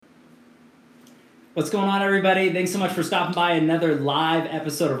What's going on, everybody? Thanks so much for stopping by another live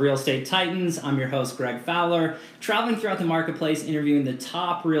episode of Real Estate Titans. I'm your host, Greg Fowler, traveling throughout the marketplace, interviewing the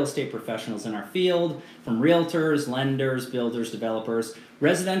top real estate professionals in our field, from realtors, lenders, builders, developers,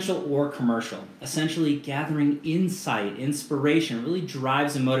 residential or commercial, essentially gathering insight, inspiration, really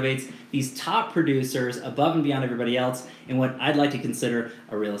drives and motivates these top producers above and beyond everybody else in what I'd like to consider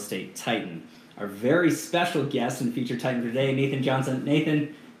a real estate titan. Our very special guest and featured titan today, Nathan Johnson.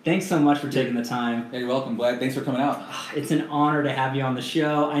 Nathan, thanks so much for taking the time. Yeah, you're welcome. Glad. Thanks for coming out. It's an honor to have you on the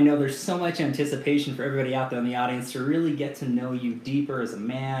show. I know there's so much anticipation for everybody out there in the audience to really get to know you deeper as a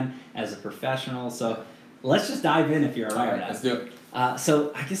man, as a professional. So let's just dive in if you're all right with that. Let's do it.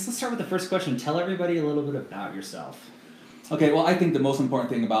 So I guess let's start with the first question. Tell everybody a little bit about yourself. Okay, well, I think the most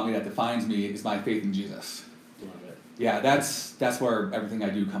important thing about me that defines me is my faith in Jesus. Love it. Yeah, that's where everything I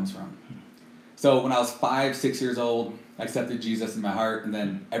do comes from. So when I was 5, 6 years old, I accepted Jesus in my heart, and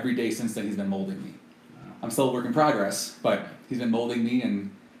then every day since then, he's been molding me. Wow. I'm still a work in progress, but he's been molding me and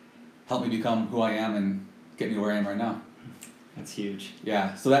helped me become who I am and get me where I am right now. That's huge.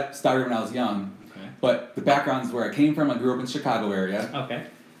 Yeah, so that started when I was young. Okay. But the background is where I came from. I grew up in the Chicago area. Okay.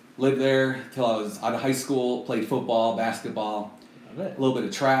 Lived there till I was out of high school, played football, basketball, Love it. a little bit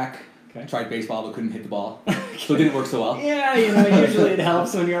of track. Okay. Tried baseball but couldn't hit the ball. So it didn't work so well. Yeah, usually it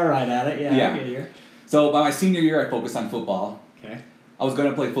helps when you're all right at it. Yeah. I get you. So by my senior year, I focused on football. Okay. I was going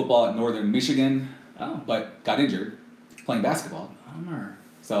to play football at Northern Michigan, Oh. but got injured playing basketball. Bummer.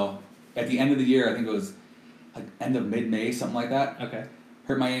 So at the end of the year, I think it was like end of mid-May, something like that, Okay.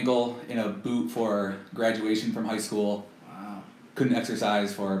 hurt my ankle in a boot for graduation from high school. Wow. Couldn't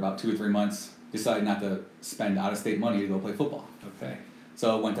exercise for about 2 or 3 months. Decided not to spend out-of-state money to go play football. Okay.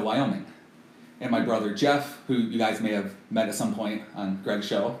 So went to Wyoming. And my brother Jeff, who you guys may have met at some point on Greg's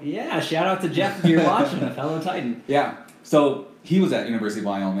show. Yeah, shout out to Jeff if you're watching, a fellow Titan. Yeah. So he was at University of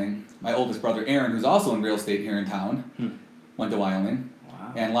Wyoming. My oldest brother Aaron, who's also in real estate here in town, went to Wyoming.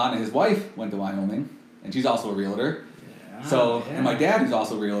 Wow. And Lana, his wife, went to Wyoming. And she's also a realtor. Yeah, So, yeah. and my dad, who's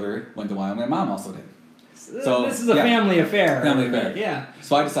also a realtor, went to Wyoming. My mom also did. So this is a family affair. Family affair. Yeah.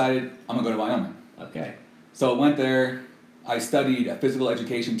 So I decided I'm going to go to Wyoming. Okay. So I went there. I studied physical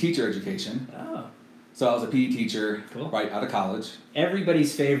education, teacher education. Oh. So I was a PE teacher Cool. right out of college.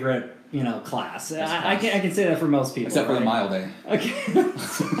 Everybody's favorite, class. I can say that for most people. Except for the right? mile day.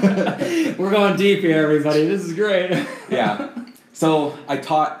 Okay. We're going deep here, everybody. This is great. Yeah. So I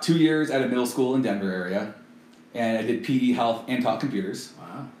taught 2 years at a middle school in Denver area. And I did PE, health, and taught computers.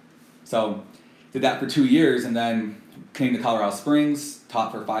 Wow. So did that for 2 years and then came to Colorado Springs,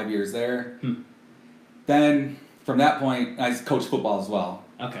 taught for 5 years there. Then from that point, I coached football as well.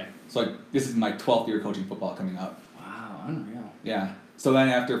 Okay. So this is my 12th year coaching football coming up. Wow, unreal. Yeah. So then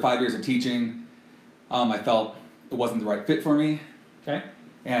after 5 years of teaching, I felt it wasn't the right fit for me. Okay.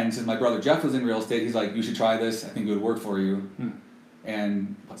 And since my brother Jeff was in real estate, he's like, you should try this. I think it would work for you.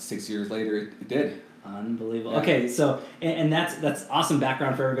 And about 6 years later, it did. Unbelievable. Yeah. Okay, so and that's awesome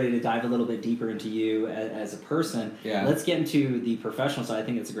background for everybody to dive a little bit deeper into you as a person. Yeah. Let's get into the professional side. I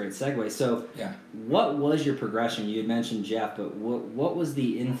think it's a great segue. So, Yeah. what was your progression? You had mentioned Jeff, but what was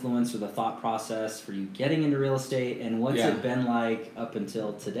the influence or the thought process for you getting into real estate, and what's it been like up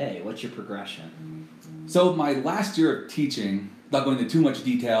until today? What's your progression? So my last year of teaching, not going into too much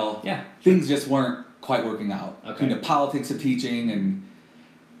detail, things just weren't quite working out. Okay. The politics of teaching and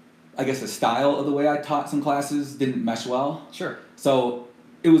I guess the style of the way I taught some classes didn't mesh well. Sure. So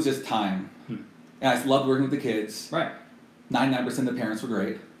it was just time. And I loved working with the kids. Right. 99% of the parents were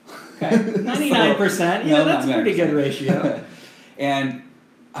great. Okay. 99%. That's a pretty good ratio. And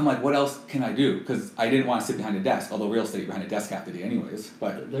I'm like, what else can I do? Because I didn't want to sit behind a desk, although real estate you're behind a desk half the day anyways.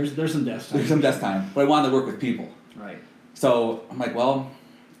 But there's some desk time. there's some desk time. But I wanted to work with people. Right. So I'm like, well,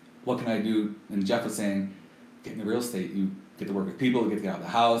 what can I do? And Jeff was saying, get into real estate. You get to work with people, you get to get out of the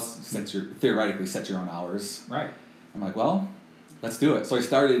house, theoretically set your own hours. Right. I'm like, well, let's do it. So I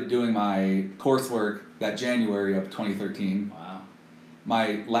started doing my coursework that January of 2013. Wow.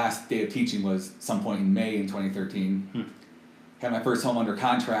 My last day of teaching was some point in May in 2013. Had my first home under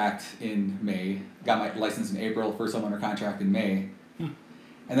contract in May. Got my license in April, first home under contract in May.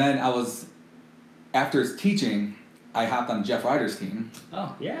 And then after teaching, I hopped on Jeff Ryder's team.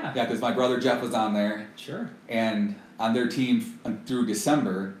 Oh, yeah. Yeah, because my brother Jeff was on there. Sure. And on their team through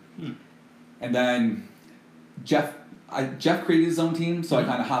December. And then Jeff created his own team, so I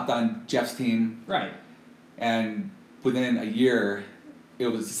kind of hopped on Jeff's team. Right. And within a year, it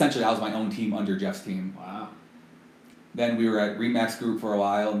was essentially I was my own team under Jeff's team. Wow. Then we were at Remax Group for a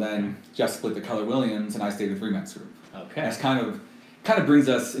while, and then Jeff split to Keller Williams, and I stayed with Remax Group. Okay. That's kind of brings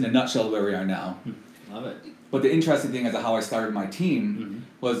us in a nutshell to where we are now. Love it. But the interesting thing as to how I started my team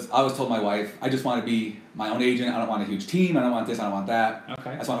was I was told my wife, I just want to be my own agent. I don't want a huge team. I don't want this. I don't want that.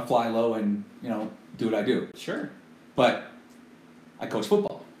 Okay. I just want to fly low and, do what I do. Sure. But I coach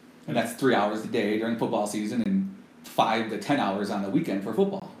football. And that's 3 hours a day during football season and 5 to 10 hours on the weekend for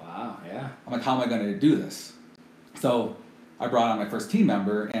football. Wow, yeah. I'm like, how am I going to do this? So I brought on my first team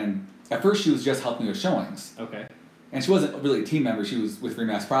member, and at first she was just helping me with showings. Okay. And she wasn't really a team member. She was with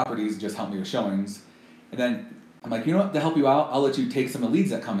Remax Properties, just helped me with showings. And then I'm like, you know what, to help you out, I'll let you take some of the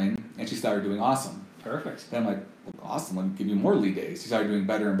leads that come in. And she started doing awesome. Perfect. Then I'm like, well, awesome, let me give you more lead days. She started doing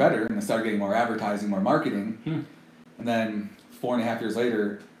better and better, and I started getting more advertising, more marketing. And then 4.5 years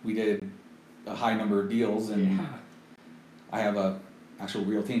later, we did a high number of deals, and I have a actual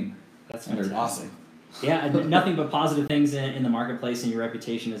real team. That's and fantastic. they're awesome. Yeah, nothing but positive things in the marketplace, and your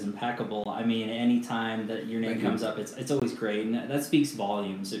reputation is impeccable. I mean, any time that your name comes up, it's always great, and that speaks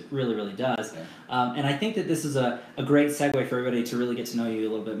volumes. It really, really does. Yeah. And I think that this is a great segue for everybody to really get to know you a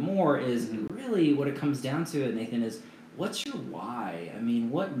little bit more. Is really what it comes down to, Nathan, is what's your why? I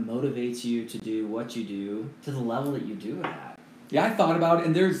mean, what motivates you to do what you do to the level that you do it at? Yeah, I thought about it,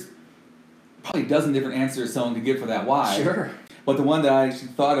 and there's probably a dozen different answers someone could give for that why. Sure. But the one that I actually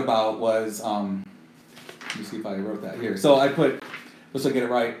thought about was, let me see if I wrote that here. So I put, let's get it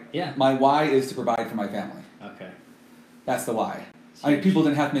right. Yeah. My why is to provide for my family. Okay. That's the why. I mean, people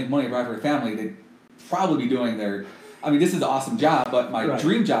didn't have to make money to provide for their family. They'd probably be doing this is an awesome job, but my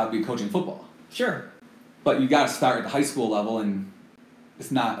dream job would be coaching football. Sure. But you got to start at the high school level, and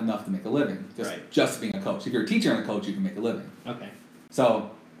it's not enough to make a living. Just being a coach. If you're a teacher and a coach, you can make a living. Okay.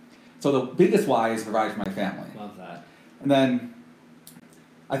 So the biggest why is to provide for my family. Love that. And then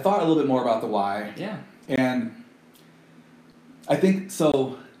I thought a little bit more about the why. Yeah. And I think,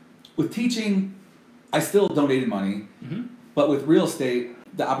 so with teaching, I still donated money, but with real estate,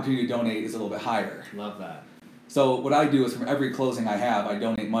 the opportunity to donate is a little bit higher. Love that. So what I do is from every closing I have, I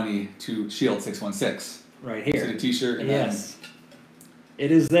donate money to Shield 616. Right here. See the t-shirt? And yes.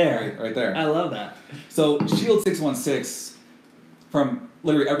 It is there. Right there. I love that. So Shield 616, from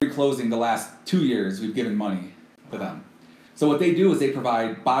literally every closing the last 2 years, we've given money to them. So what they do is they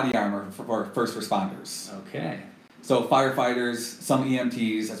provide body armor for first responders. Okay. So firefighters, some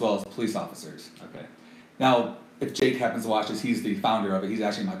EMTs, as well as police officers. Okay. Now, if Jake happens to watch this, he's the founder of it. He's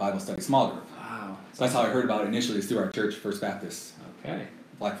actually in my Bible study small group. Wow. So that's how I heard about it initially, is through our church, First Baptist. Okay.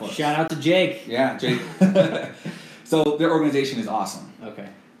 Blackfoot. Shout out to Jake. Yeah, Jake. So their organization is awesome. Okay.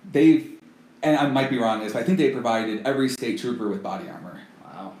 And I might be wrong on this, but I think they provided every state trooper with body armor.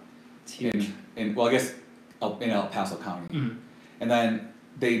 Wow. It's huge. In El Paso County. And then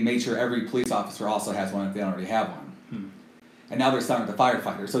they made sure every police officer also has one if they don't already have one. And now they're starting with the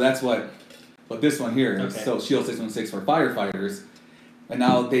firefighters. So that's what this one here is. Okay. So Shield 616 for firefighters. And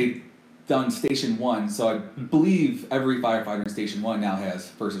now they've done Station 1. So I believe every firefighter in Station 1 now has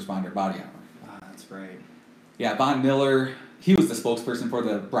first responder body armor. Wow, that's great. Yeah, Von Miller, he was the spokesperson for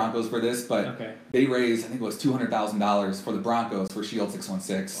the Broncos for this, but they raised, I think it was $200,000 for the Broncos for Shield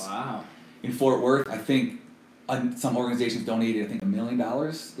 616. Wow. In Fort Worth, I think some organizations donated, I think, $1 million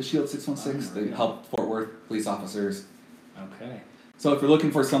to Shield 616 to help Fort Worth police officers. Okay. So if you're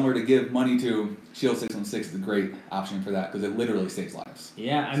looking for somewhere to give money to, Shield 616 is a great option for that because it literally saves lives.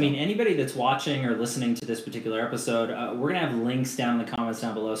 Yeah, I mean, anybody that's watching or listening to this particular episode, we're going to have links down in the comments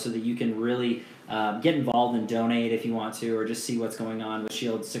down below so that you can really get involved and donate if you want to, or just see what's going on with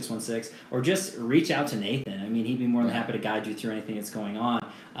Shield 616, or just reach out to Nathan. I mean, he'd be more than happy to guide you through anything that's going on.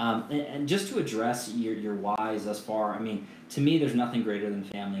 And just to address your whys thus far, I mean, to me, there's nothing greater than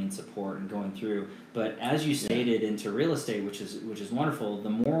family and support and going through. But as you stated, into real estate, which is wonderful, the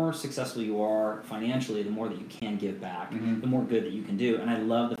more successful you are financially, the more that you can give back, the more good that you can do. And I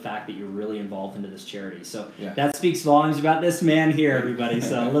love the fact that you're really involved into this charity. So that speaks volumes about this man here, everybody.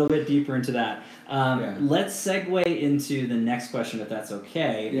 So a little bit deeper into that. Let's segue into the next question, if that's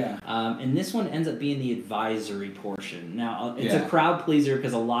okay. Yeah. And this one ends up being the advisory portion. Now, it's a crowd pleaser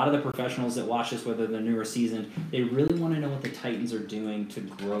because a lot of the professionals that watch this, whether they're new or seasoned, they really want to know what the Titans are doing to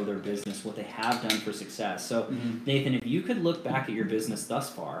grow their business, what they have done for success. So, Nathan, if you could look back at your business thus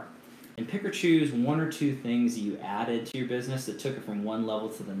far and pick or choose one or two things that you added to your business that took it from one level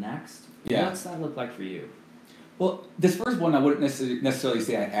to the next, what's that look like for you? Well, this first one I wouldn't necessarily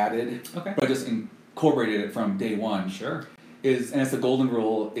say I added, but I just incorporated it from day one. Sure. And it's the golden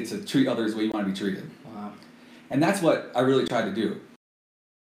rule, it's to treat others the way you want to be treated. Wow. And that's what I really try to do.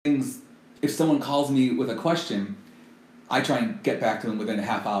 If someone calls me with a question, I try and get back to them within a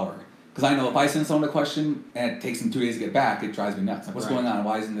half hour. Because I know if I send someone a question and it takes them 2 days to get back, it drives me nuts. Like, what's going on?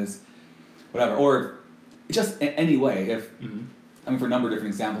 Why isn't this? Whatever. Or just any way. I mean, for a number of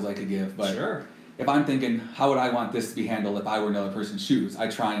different examples I could give. But if I'm thinking, how would I want this to be handled if I were in another person's shoes, I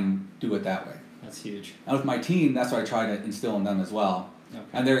try and do it that way. That's huge. And with my team, that's what I try to instill in them as well. Okay.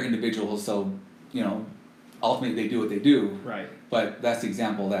 And they're individuals, so, ultimately they do what they do. Right. But that's the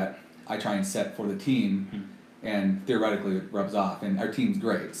example that I try and set for the team, and theoretically it rubs off. And our team's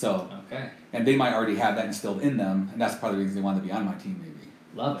great, so. Okay. And they might already have that instilled in them, and that's part of the reason they want to be on my team, maybe.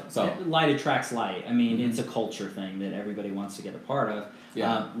 Love it. So light attracts light. I mean, it's a culture thing that everybody wants to get a part of.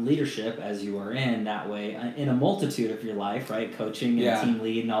 Yeah. Leadership, as you are in that way, in a multitude of your life, right? Coaching and team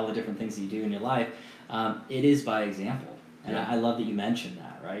lead and all the different things that you do in your life, it is by example. And I love that you mentioned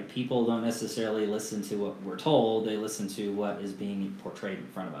that, right? People don't necessarily listen to what we're told; they listen to what is being portrayed in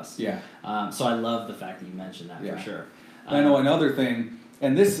front of us. Yeah. So I love the fact that you mentioned that for sure. I know another thing,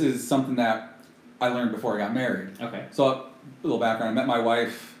 and this is something that I learned before I got married. Okay. So a little background: I met my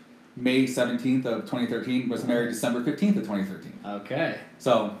wife May 17th of 2013. Was married December 15th of 2013. Okay.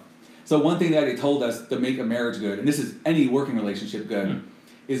 So one thing that they told us to make a marriage good, and this is any working relationship good,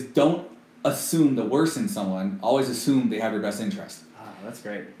 is don't assume the worst in someone. Always assume they have your best interest. That's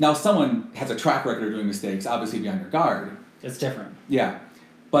great. Now, if someone has a track record of doing mistakes, obviously be on your guard. It's different. Yeah.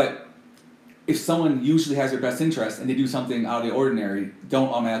 But if someone usually has your best interest and they do something out of the ordinary, don't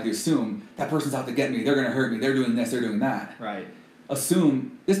automatically assume that person's out to get me, they're going to hurt me, they're doing this, they're doing that. Right.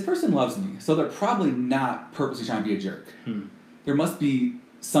 Assume this person loves me, so they're probably not purposely trying to be a jerk. There must be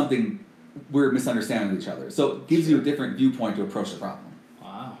something we're misunderstanding with each other. So it gives you a different viewpoint to approach the problem.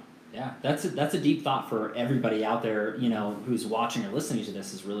 Wow. Yeah, that's a deep thought for everybody out there, who's watching or listening to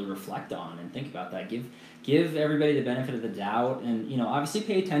this, is really reflect on and think about that. Give everybody the benefit of the doubt, and obviously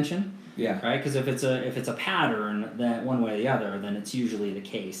pay attention. Yeah. Right, because if it's a pattern that one way or the other, then it's usually the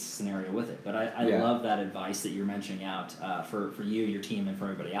case scenario with it. But I love that advice that you're mentioning out for you, your team, and for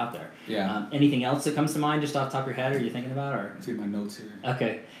everybody out there. Yeah. Anything else that comes to mind just off the top of your head, or you're thinking about, or? Let's get my notes here.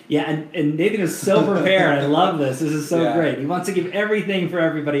 Okay. Yeah, and Nathan is so prepared. I love this. This is so great. He wants to give everything for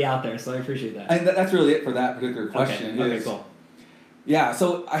everybody out there, so I appreciate that. And that's really it for that particular question. Okay, cool. Yeah,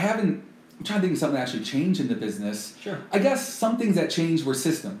 so I'm trying to think of something that actually changed in the business. Sure. I guess some things that changed were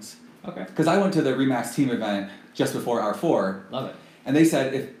systems. Okay. Because I went to the RE/MAX team event just before R4. Love it. And they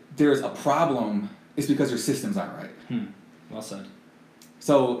said if there's a problem, it's because your systems aren't right. Well said.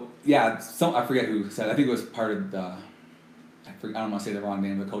 So, yeah, I forget who said it. I think it was part of the... I don't want to say the wrong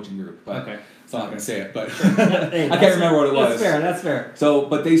name of the coaching group, but so I'm not going to say it, but Hey, I can't remember what it was. That's fair. So,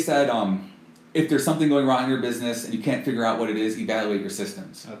 but they said if there's something going wrong in your business and you can't figure out what it is, evaluate your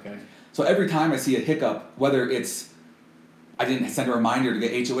systems. Okay. So every time I see a hiccup, whether it's I didn't send a reminder to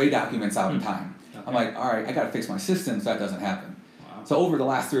get HOA documents out in time, I'm like, all right, I got to fix my system so that doesn't happen. Wow. So over the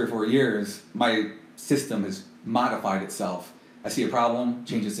last 3 or 4 years, my system has modified itself. I see a problem,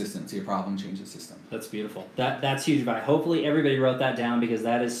 change the system. See a problem, change the system. That's beautiful. That's huge advice. Hopefully everybody wrote that down, because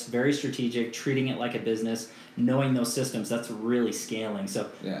that is very strategic, treating it like a business, knowing those systems. That's really scaling. So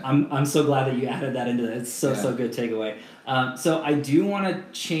I'm so glad that you added that into that. It's so good takeaway. So I do want to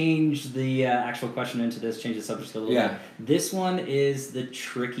change the actual question into this, change the subject a little bit. This one is the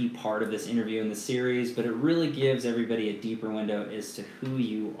tricky part of this interview in the series, but it really gives everybody a deeper window as to who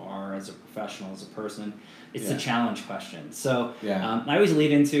you are as a professional, as a person. It's the challenge question. So I always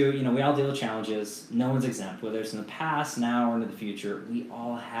lead into, we all deal with challenges. No one's exempt, whether it's in the past, now, or into the future. We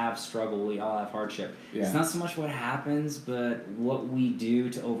all have struggle. We all have hardship. It's not so much what happens, but what we do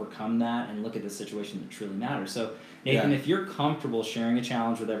to overcome that and look at the situation that truly matters. So, Nathan, if you're comfortable sharing a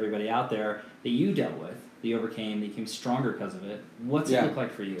challenge with everybody out there that you dealt with, that you overcame, that you became stronger because of it, what's it look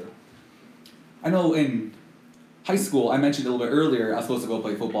like for you? I know in high school, I mentioned a little bit earlier, I was supposed to go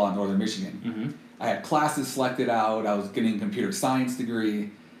play football in Northern Michigan. I had classes selected out. I was getting a computer science degree.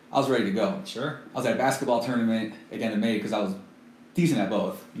 I was ready to go. Sure. I was at a basketball tournament at the end of May because I was decent at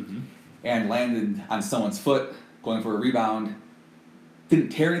both. And landed on someone's foot going for a rebound. Didn't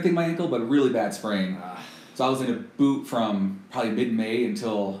tear anything in my ankle, but a really bad sprain. So I was in a boot from probably mid-May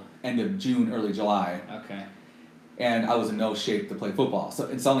until end of June, early July. Okay. And I was in no shape to play football. So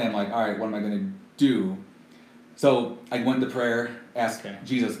and suddenly I'm like, all right, what am I going to do? So I went into prayer, asked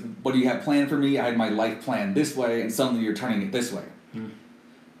Jesus, what do you have planned for me? I had my life planned this way, and suddenly you're turning it this way.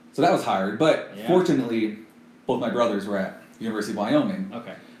 So that was hard, but fortunately, both my brothers were at University of Wyoming.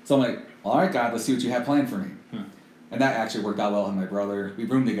 Okay. So I'm like, all right, God, let's see what you have planned for me. And that actually worked out well with my brother. We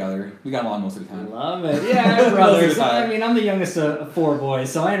roomed together. We got along most of the time. Love it. Yeah, brothers. I mean, I'm the youngest of 4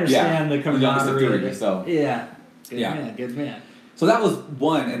 boys, so I understand the camaraderie. The youngest of 3, so. Yeah. Good man. So that was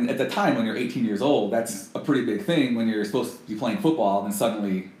one, and at the time when you're 18 years old, that's a pretty big thing when you're supposed to be playing football, and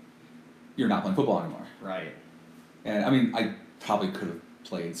suddenly you're not playing football anymore. Right. And I mean, I probably could have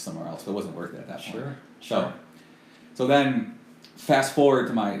played somewhere else, but it wasn't worth it at that point. Sure. So then fast forward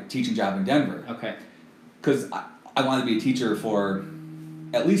to my teaching job in Denver. Okay. Because I wanted to be a teacher for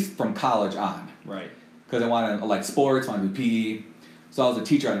at least from college on. Right. Because I like sports, wanted to do PE. So I was a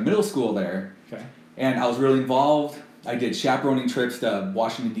teacher at a middle school there. Okay. And I was really involved. I did chaperoning trips to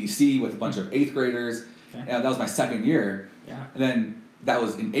Washington, D.C. with a bunch of 8th graders. Okay. And that was my second year. Yeah. And then that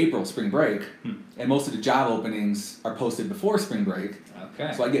was in April, spring break. And most of the job openings are posted before spring break.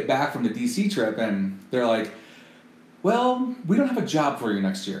 Okay. So I get back from the D.C. trip and they're like, well, we don't have a job for you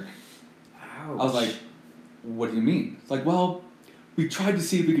next year. Ouch. I was like, what do you mean? It's like, well, we tried to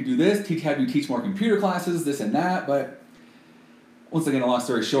see if we could do this, have you teach more computer classes, this and that, but once again, a long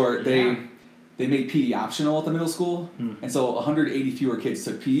story short, they made PE optional at the middle school, and so 180 fewer kids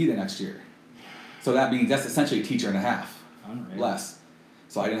took PE the next year. So that means that's essentially a teacher and a half less.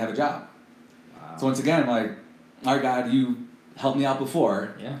 So I didn't have a job. Wow. So once again, I'm like, all right, God, you helped me out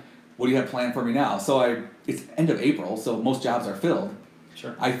before. Yeah. What do you have planned for me now? So it's end of April, so most jobs are filled.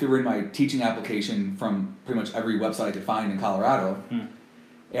 Sure. I threw in my teaching application from pretty much every website I could find in Colorado.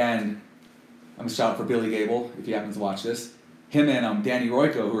 And I'm going to shout out for Billy Gable, if he happens to watch this. Him and Danny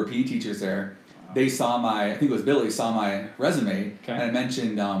Royko, who were PE teachers there, they saw I think it was Billy, saw my resume, and I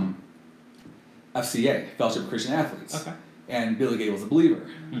mentioned FCA, Fellowship of Christian Athletes. Okay. And Billy Gable's a believer.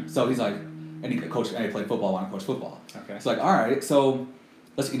 So he's like, and he played football, I want to coach football. Okay. It's like, all right, so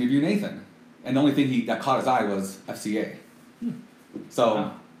let's interview Nathan. And the only thing that caught his eye was FCA.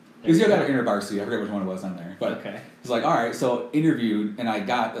 So, because you got an InterVarsity, I forget which one it was on there. But it's like, all right, so interviewed, and I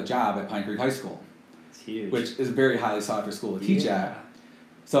got a job at Pine Creek High School. It's huge. Which is a very highly sought after school to teach at.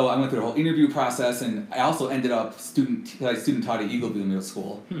 So I went through the whole interview process, and I also ended up student taught at Eagleview Middle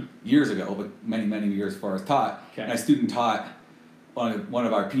School years ago, but many years before I was taught. Okay. And I student taught one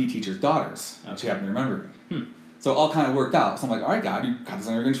of our PE teacher's daughters, which happened to remember me. So it all kind of worked out. So I'm like, all right, God, you got this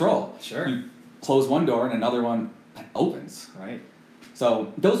under control. Sure. You close one door and another one opens. Right.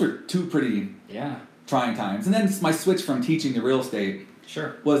 So those are two pretty Yeah. trying times. And then my switch from teaching to real estate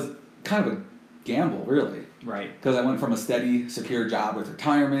Sure. was kind of a gamble, really. Right. Because I went from a steady, secure job with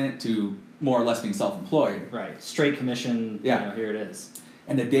retirement to more or less being self-employed. Right. Straight commission. Yeah. You know, here it is.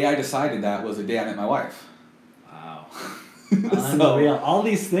 And the day I decided that was the day I met my wife. Wow. So, Unreal. All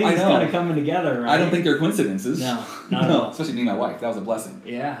these things I know. kind of coming together, right? I don't think they're coincidences. No, not at all. Especially me and my wife. That was a blessing.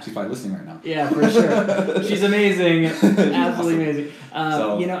 Yeah. She's probably listening right now. Yeah, for sure. She's amazing. Absolutely awesome. amazing.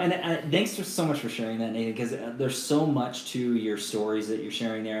 So- You know, and thanks so much for sharing that, Nathan, because there's so much to your stories that you're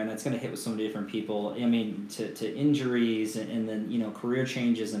sharing there, and it's going to hit with so many different people. I mean, to injuries and then, you know, career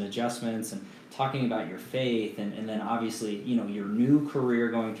changes and adjustments and talking about your faith and then obviously, you know, your new career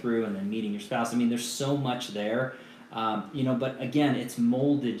going through and then meeting your spouse. I mean, there's so much there. You know, but again, it's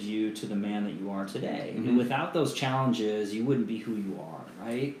molded you to the man that you are today. Without those challenges, you wouldn't be who you are,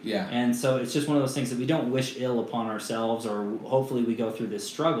 right? Yeah. And so it's just one of those things that we don't wish ill upon ourselves, or hopefully we go through this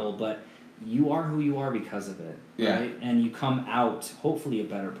struggle, but you are who you are because of it, right? And you come out hopefully a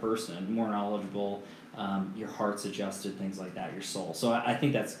better person, more knowledgeable, your heart's adjusted, things like that, your soul. So I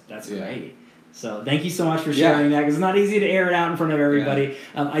think that's great. So thank you so much for sharing that, because it's not easy to air it out in front of everybody.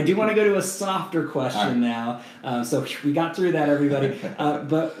 I do want to go to a softer question now. So we got through that, everybody.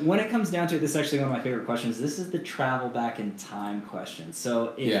 But when it comes down to it, this is actually one of my favorite questions. This is the travel back in time question.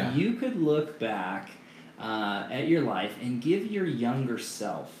 So if you could look back at your life and give your younger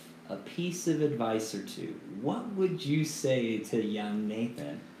self a piece of advice or two, what would you say to young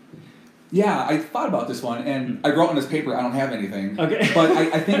Nathan? Yeah, I thought about this one, and I wrote on this paper, I don't have anything. Okay. But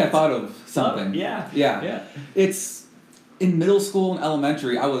I think I thought of something. Yeah. It's, in middle school and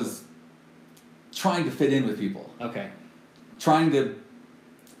elementary, I was trying to fit in with people. Okay. Trying to,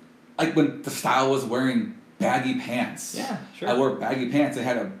 like when the style was wearing baggy pants. Yeah, sure. I wore baggy pants, I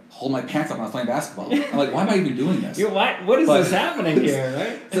had to hold my pants up when I was playing basketball. I'm like, why am I even doing this? What is this happening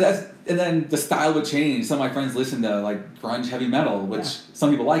here, right? And then the style would change. Some of my friends listen to like grunge heavy metal, which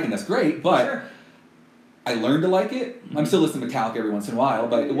some people like, and that's great, but I learned to like it. I'm still listening to Metallica every once in a while,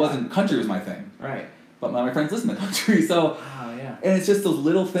 but it wasn't, country was my thing. Right. But my friends listen to country, so, and it's just those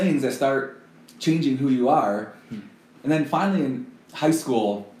little things that start changing who you are. And then finally in high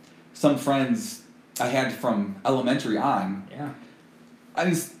school, some friends I had from elementary on, I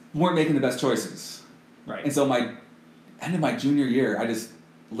just weren't making the best choices. Right. And so end of my junior year, I just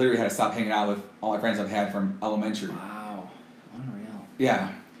literally had to stop hanging out with all my friends I've had from elementary. Wow. Unreal.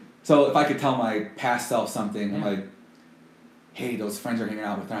 Yeah. So if I could tell my past self something, I'm like, hey, those friends you're hanging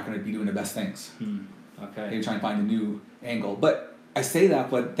out with, they're not going to be doing the best things. Okay. Maybe trying to find a new angle. But I say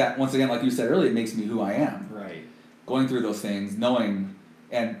that, but that, once again, like you said earlier, it makes me who I am. Right. Going through those things, knowing,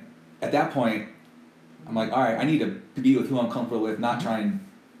 and at that point, I'm like, all right, I need to be with who I'm comfortable with, not try and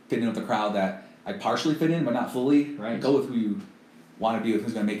fit in with the crowd that I partially fit in, but not fully. Right. Go with who want to be with,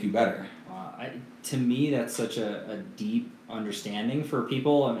 who's going to make you better. To me, that's such a deep understanding for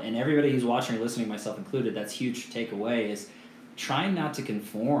people, and everybody who's watching or listening, myself included. That's huge takeaway is trying not to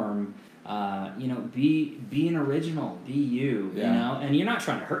conform. Be an original, be you, Yeah. you know, and you're not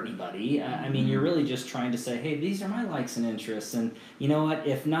trying to hurt anybody. I mean, you're really just trying to say, hey, these are my likes and interests, and you know what?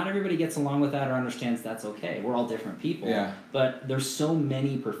 If not everybody gets along with that or understands, that's okay. We're all different people. Yeah. But there's so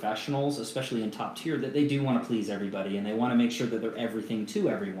many professionals, especially in top tier, that they do want to please everybody, and they want to make sure that they're everything to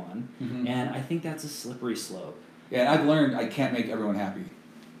everyone. Mm-hmm. And I think that's a slippery slope. Yeah, and I've learned I can't make everyone happy.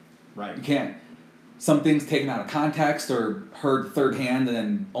 Right. You can't. Some things taken out of context or heard third hand and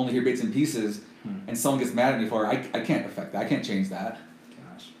then only hear bits and pieces, and someone gets mad at me for it, I can't affect that. I can't change that.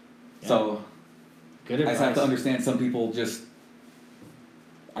 Gosh. Yeah. So Good I advice. just have to understand some people just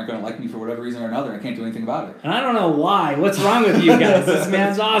aren't going to like me for whatever reason or another. I can't do anything about it. And I don't know why. What's wrong with you guys? This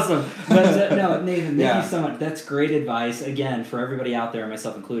man's awesome. But no, Nathan, thank you so much. That's great advice. Again, for everybody out there,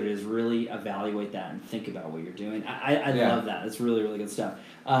 myself included, is really evaluate that and think about what you're doing. I love that. It's really, really good stuff.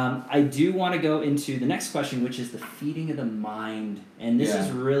 I do want to go into the next question, which is the feeding of the mind. And this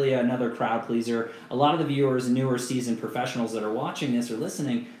is really another crowd pleaser. A lot of the viewers, newer seasoned professionals that are watching this or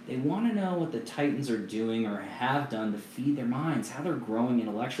listening, they want to know what the Titans are doing or have done to feed their minds, how they're growing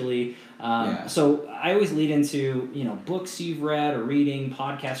intellectually. So I always lead into, books you've read or reading,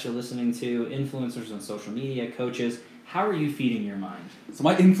 podcasts you're listening to, influencers on social media, coaches. How are you feeding your mind? So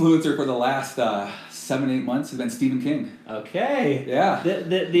my influencer for the last 7-8 months has been Stephen King. Okay. Yeah.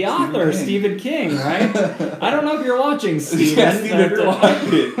 The author, Stephen King, right? I don't know if you're watching, Stephen. Yeah, Stephen, if you're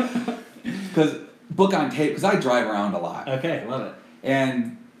watching. Because book on tape, because I drive around a lot. Okay, love it.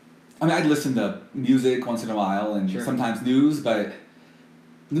 And, I'd listen to music once in a while and sometimes news, but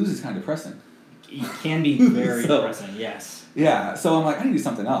news is kind of depressing. It can be very depressing, yes. Yeah, so I'm like, I need to do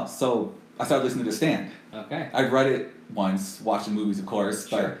something else. So I started listening to The Stand. Okay. I've read it once, watched the movies, of course,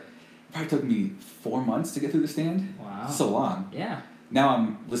 but it probably took me 4 months to get through The Stand. Wow. So long. Yeah. Now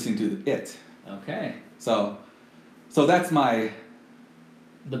I'm listening to It. Okay. So that's my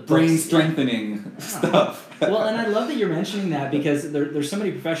the brain strengthening stuff. Well, and I love that you're mentioning that because there's so many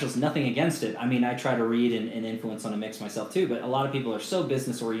professionals, nothing against it. I try to read and influence on a mix myself too, but a lot of people are so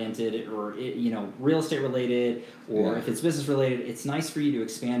business oriented or, real estate related, or if it's business related, it's nice for you to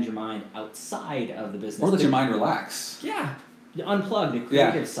expand your mind outside of the business. Or let your mind relax. Yeah. Unplug the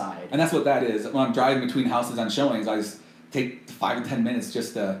creative side. And that's what that is. When I'm driving between houses on showings, I just take 5 to 10 minutes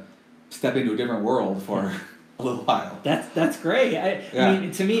just to step into a different world for a little while. That's great. I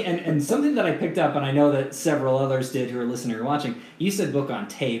mean, to me, and something that I picked up, and I know that several others did who are listening or watching, you said book on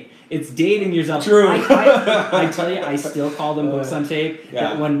tape. It's dating yourself. True. I tell you, I still call them books on tape.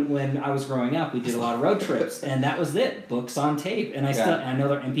 Yeah. When I was growing up, we did a lot of road trips, and that was it, books on tape. And I know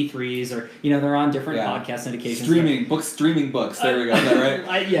they're MP3s or, they're on different podcast syndications. Streaming books. There we go. Is that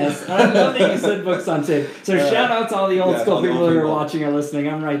right? Yes. I love that you said books on tape. So shout out to all the old school people who are watching or listening.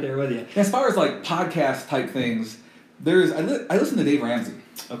 I'm right there with you. As far as like podcast type things, I listen to Dave Ramsey.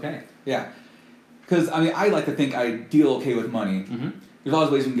 Okay. Yeah. Because, I like to think I deal okay with money. Mm-hmm. There's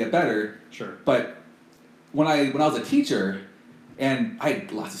always ways we can get better. Sure. But when I was a teacher and I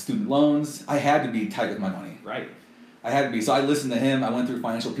had lots of student loans, I had to be tight with my money. Right. I had to be. So I listened to him. I went through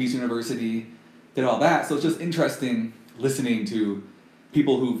Financial Peace University, did all that. So it's just interesting listening to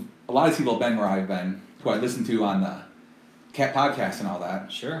people a lot of people have been where I've been, who I listen to on the Cat podcast and all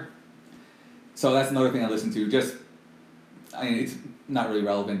that. Sure. So that's another thing I listen to. It's not really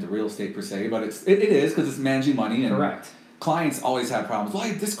relevant to real estate per se, but it is because it's managing money. And correct. Clients always have problems.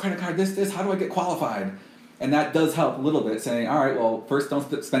 Well, this credit card, this, how do I get qualified? And that does help a little bit, saying, all right, well, first,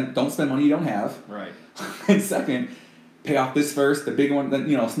 don't spend money you don't have. Right. And second, pay off this first, the big one, then,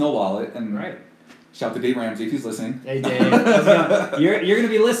 snowball it. And right. Shout out to Dave Ramsey if he's listening. Hey, Dave. You're going to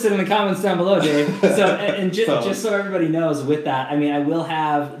be listed in the comments down below, Dave. So, just so everybody knows with that, I will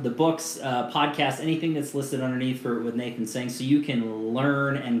have the books, podcasts, anything that's listed underneath with Nathan saying, so you can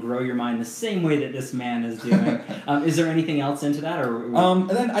learn and grow your mind the same way that this man is doing. Is there anything else into that? And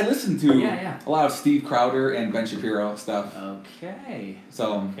then I listen to a lot of Steve Crowder and Ben Shapiro stuff. Okay.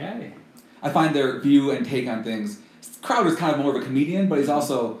 So I find their view and take on things. Crowder's kind of more of a comedian, but he's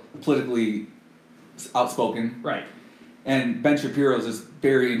also politically outspoken. Right. And Ben Shapiro's is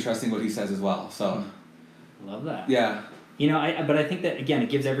very interesting what he says as well. So love that. Yeah. But I think that, again, it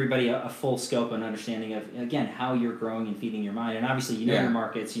gives everybody a full scope and understanding of, again, how you're growing and feeding your mind. And obviously, your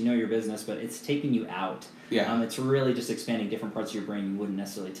markets, your business, but it's taking you out. Yeah. It's really just expanding different parts of your brain you wouldn't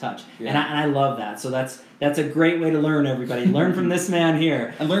necessarily touch. Yeah. And I love that. So that's a great way to learn, everybody. Learn from this man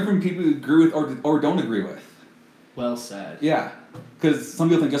here. And learn from people you agree with or don't agree with. Well said. Yeah. Because some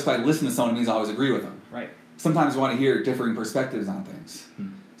people think just by listening to someone means I always agree with them. Right. sometimes want to hear differing perspectives on things.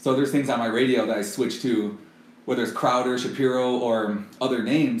 So there's things on my radio that I switch to, whether it's Crowder, Shapiro, or other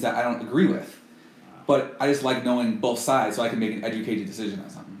names that I don't agree with. But I just like knowing both sides so I can make an educated decision on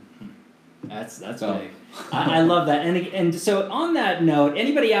something. That's big. I love that. And so on that note,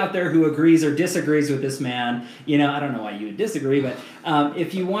 anybody out there who agrees or disagrees with this man, I don't know why you would disagree, but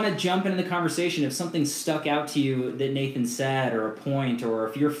if you want to jump into the conversation, if something stuck out to you that Nathan said, or a point, or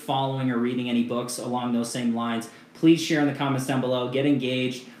if you're following or reading any books along those same lines, please share in the comments down below. Get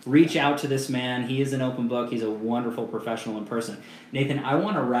engaged. Reach out to this man. He is an open book. He's a wonderful professional in person. Nathan, I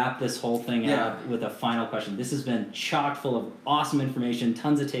want to wrap this whole thing up with a final question. This has been chock full of awesome information,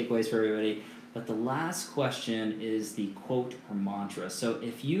 tons of takeaways for everybody. But the last question is the quote or mantra. So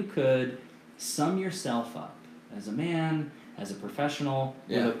if you could sum yourself up as a man, as a professional,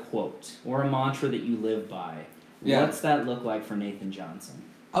 with a quote or a mantra that you live by, what's that look like for Nathan Johnson?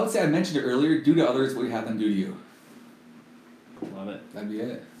 I would say I mentioned it earlier, do to others what you have them do to you. Love it. That'd be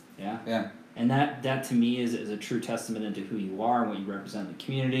it. Yeah. Yeah. And that to me is a true testament into who you are and what you represent in the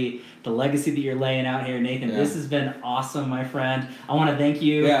community, the legacy that you're laying out here, Nathan. Yeah. This has been awesome, my friend. I want to thank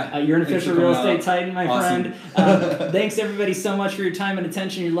you. Yeah. You're an official real estate titan, my awesome. friend. Thanks everybody so much for your time and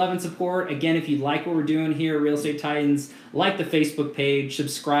attention, your love and support. Again, if you like what we're doing here at Real Estate Titans, like the Facebook page,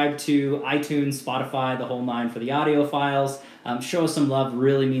 subscribe to iTunes, Spotify, the whole nine for the audio files. Show us some love,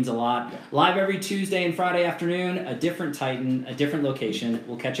 really means a lot. Yeah. Live every Tuesday and Friday afternoon, a different Titan, a different location.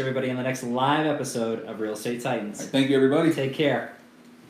 We'll catch everybody on the next live episode of Real Estate Titans. All right, thank you, everybody. Take care.